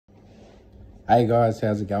Hey guys,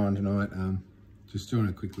 how's it going tonight? Just doing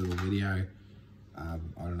a quick little video. I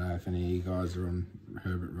don't know if any of you guys are on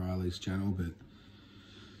Herbert Riley's channel,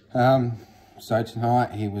 but so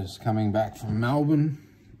tonight he was coming back from Melbourne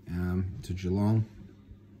to Geelong,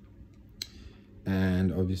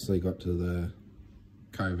 and obviously got to the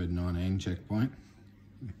COVID-19 checkpoint.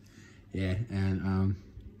 Yeah, and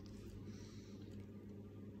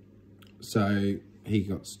so he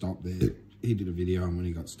got stopped there. He did a video on when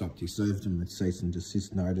he got stopped. He served him with cease and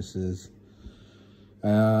desist notices.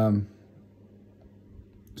 And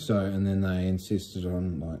then they insisted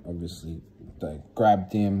on, like, obviously they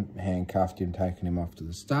grabbed him, handcuffed him, taking him off to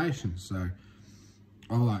the station. So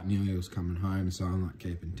I knew he was coming home, so I'm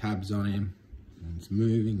keeping tabs on him. And he's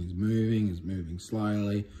moving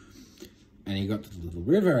slowly. And he got to the little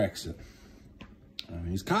river exit.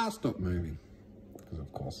 His car stopped moving, because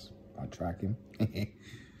of course I track him.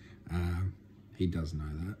 He does know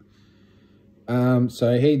that.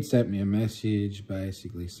 So he'd sent me a message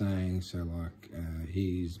basically saying,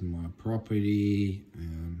 he's my property,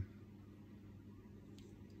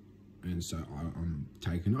 and so I'm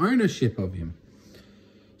taking ownership of him.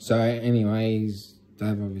 So anyways, they've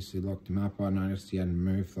obviously locked him up. I noticed he hadn't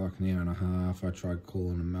moved for like an hour and a half. I tried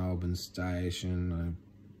calling the Melbourne station. I'm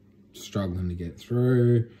struggling to get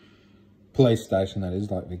through. Police station, that is,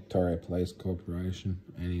 like Victoria Police Corporation.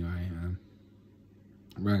 Anyway,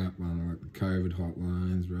 rang up one of like the COVID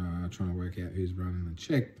hotlines, trying to work out who's running the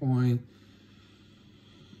checkpoint.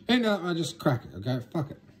 And I just crack it. I go,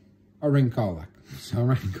 fuck it. I ring Colac. So I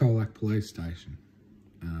rang Colac Police Station.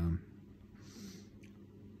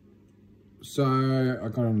 So I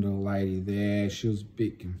got onto a lady there. She was a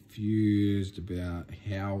bit confused about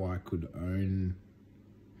how I could own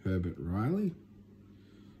Herbert Riley.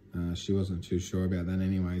 She wasn't too sure about that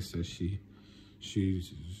anyway, so she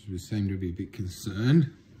seemed to be a bit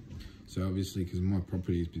concerned. So obviously, because my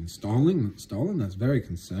property has been stolen, that's very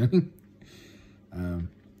concerning.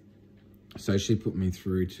 So she put me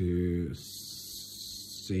through to a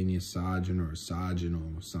senior sergeant or a sergeant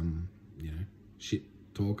or some, shit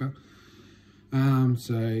talker.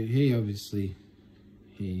 So he obviously,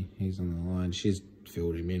 he's on the line. She's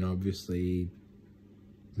filled him in, obviously.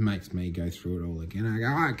 Makes me go through it all again. I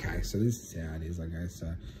go, okay, so this is how it is. I go,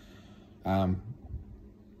 so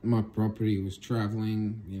my property was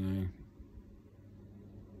travelling,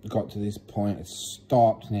 got to this point, it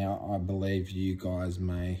stopped. Now I believe you guys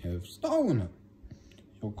may have stolen it.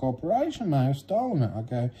 Your corporation may have stolen it. I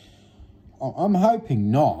go, I'm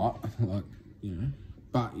hoping not,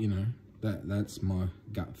 but that's my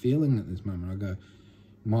gut feeling at this moment. I go,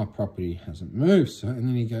 my property hasn't moved. So, and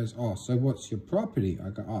then he goes, oh, so what's your property?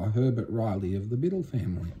 I go, oh, Herbert Riley of the Biddle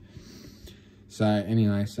family. So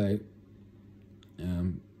anyway,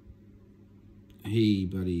 he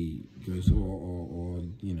goes,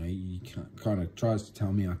 he kind of tries to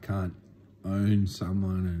tell me I can't own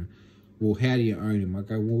someone. And, well, how do you own him? I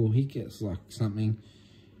go, well, he gets like something.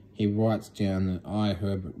 He writes down that I,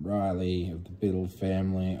 Herbert Riley of the Biddle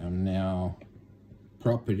family, am now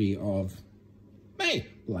property of me,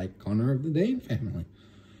 Blake Connor of the Dean family.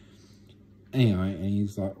 Anyway, and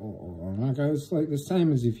he's like, oh, and I go, it's like the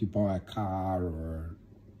same as if you buy a car or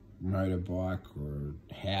a motorbike or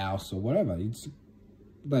a house or whatever.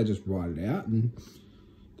 They just write it out and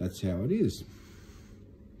that's how it is.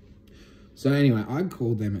 So anyway, I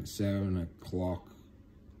called them at 7 o'clock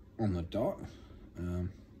on the dot.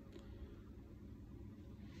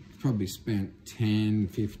 Probably spent 10,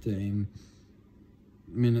 15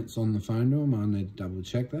 minutes on the phone to him. I need to double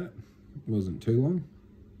check that. It wasn't too long.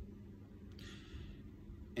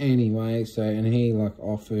 Anyway, so, and he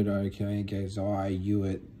offered, okay, he goes, oh, are you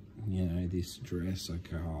at, this address? I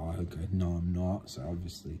go, no, I'm not. So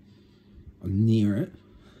obviously I'm near it.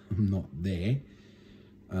 I'm not there.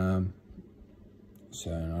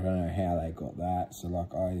 So I don't know how they got that. So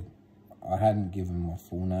I hadn't given my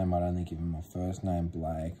full name. I'd only given my first name,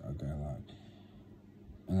 Blake. I go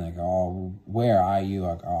and they go, oh, well, where are you?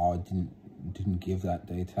 I go, oh, I didn't give that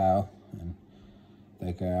detail. And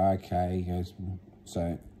they go, okay. He goes,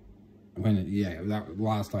 so that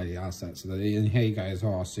last lady asked that. So he goes,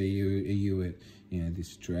 oh, so are you at,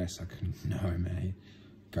 this address? I go, no, mate.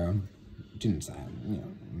 Go, didn't say,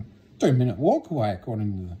 2-minute walk away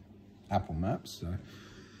according to the Apple Maps.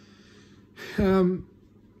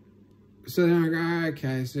 So then I go,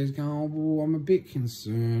 okay, so he's going, oh, well, I'm a bit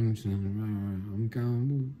concerned. And I'm going,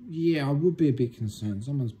 well, yeah, I would be a bit concerned.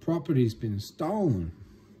 Someone's property's been stolen.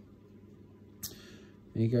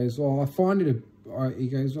 And he goes, oh, I find it, he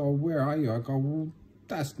goes, oh, where are you? I go, well,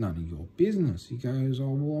 that's none of your business. He goes, oh,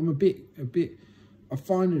 well, I'm a bit, I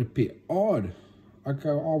find it a bit odd. I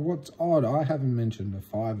go, oh, what's odd? I haven't mentioned a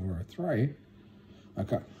 5 or a 3. I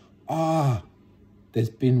go, ah, there's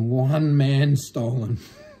been one man stolen.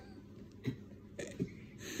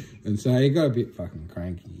 And so he got a bit fucking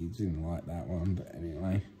cranky. He didn't like that one, but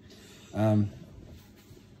anyway.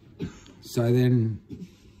 So then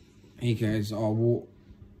he goes, oh, well,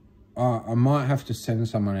 I might have to send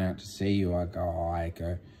someone out to see you. I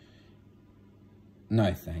go,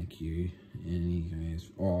 no, thank you. And he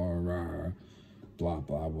goes, oh, blah,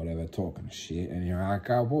 blah, whatever, talking shit. Anyway, I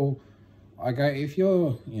go, if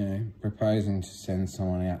you're, you know, proposing to send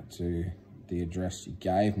someone out to the address you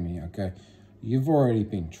gave me, I go, you've already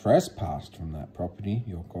been trespassed from that property,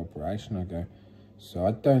 your corporation. I go, so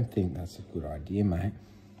I don't think that's a good idea, mate.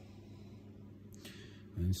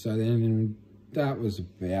 And so then that was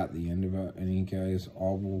about the end of it. And he goes,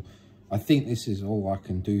 oh, well, I think this is all I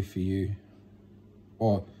can do for you.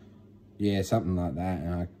 Or, yeah, something like that.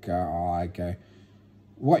 And I go,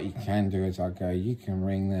 what you can do is, I go, you can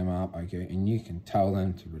ring them up, I go, and you can tell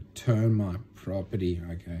them to return my property.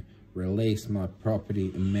 I go, release my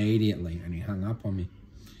property immediately. And he hung up on me.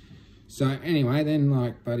 So anyway, then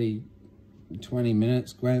like, buddy, 20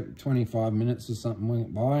 minutes, 25 minutes or something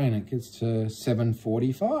went by, and it gets to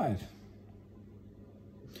 7:45.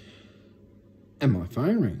 And my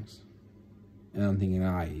phone rings. And I'm thinking,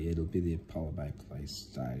 oh, yeah, it'll be the Apollo Bay Police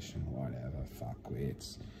Station, whatever, fuck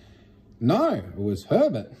wits. No, it was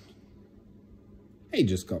Herbert. He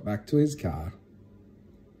just got back to his car.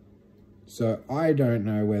 So I don't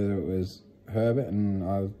know whether it was Herbert, and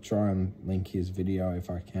I'll try and link his video if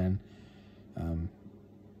I can.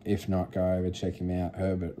 If not, go over, check him out.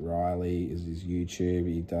 Herbert Riley is his YouTube.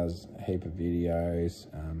 He does a heap of videos.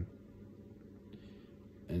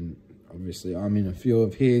 And obviously I'm in a few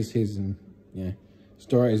of his. His, you know,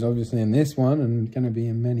 stories obviously in this one, and going to be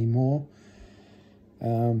in many more.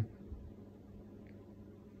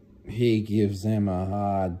 He gives them a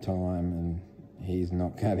hard time, and he's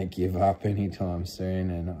not going to give up anytime soon,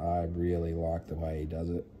 and I really like the way he does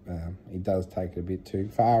it. He does take it a bit too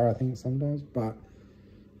far, I think, sometimes, but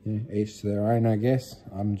you know, each to their own, I guess.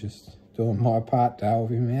 I'm just doing my part to help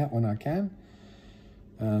him out when I can.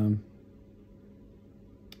 And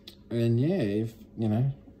yeah, if, you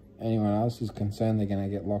know, anyone else is concerned they're going to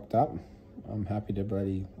get locked up, I'm happy to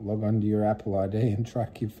bloody log onto your Apple ID and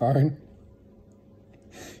track your phone.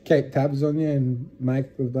 Keep tabs on you and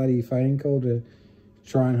make the bloody phone call to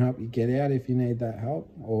try and help you get out if you need that help.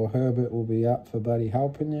 Or Herbert will be up for bloody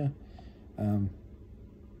helping you.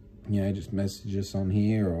 You know, just message us on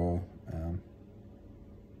here, or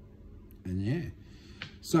and yeah.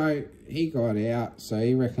 So he got out. So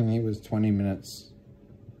he reckoned he was 20 minutes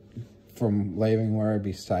from leaving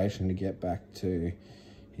Werribee Station to get back to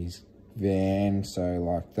his van. So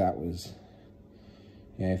like, that was,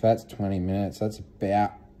 yeah, if that's 20 minutes, that's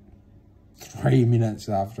about 3 minutes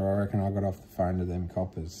after I reckon I got off the phone to them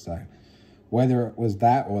coppers. So whether it was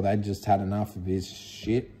that or they just had enough of his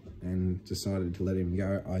shit and decided to let him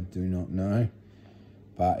go, I do not know.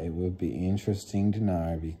 But it would be interesting to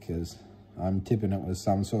know, because I'm tipping it was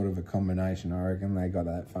some sort of a combination. I reckon they got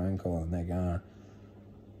that phone call and they're going,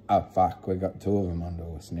 oh fuck, we got 2 of them under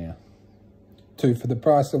us now. 2 for the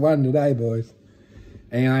price of 1 today, boys.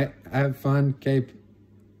 Anyway, have fun, keep,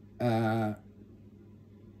 yeah,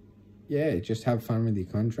 just have fun with your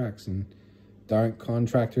contracts, and don't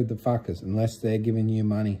contract with the fuckers unless they're giving you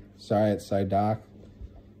money. Sorry it's so dark.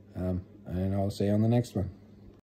 And I'll see you on the next one.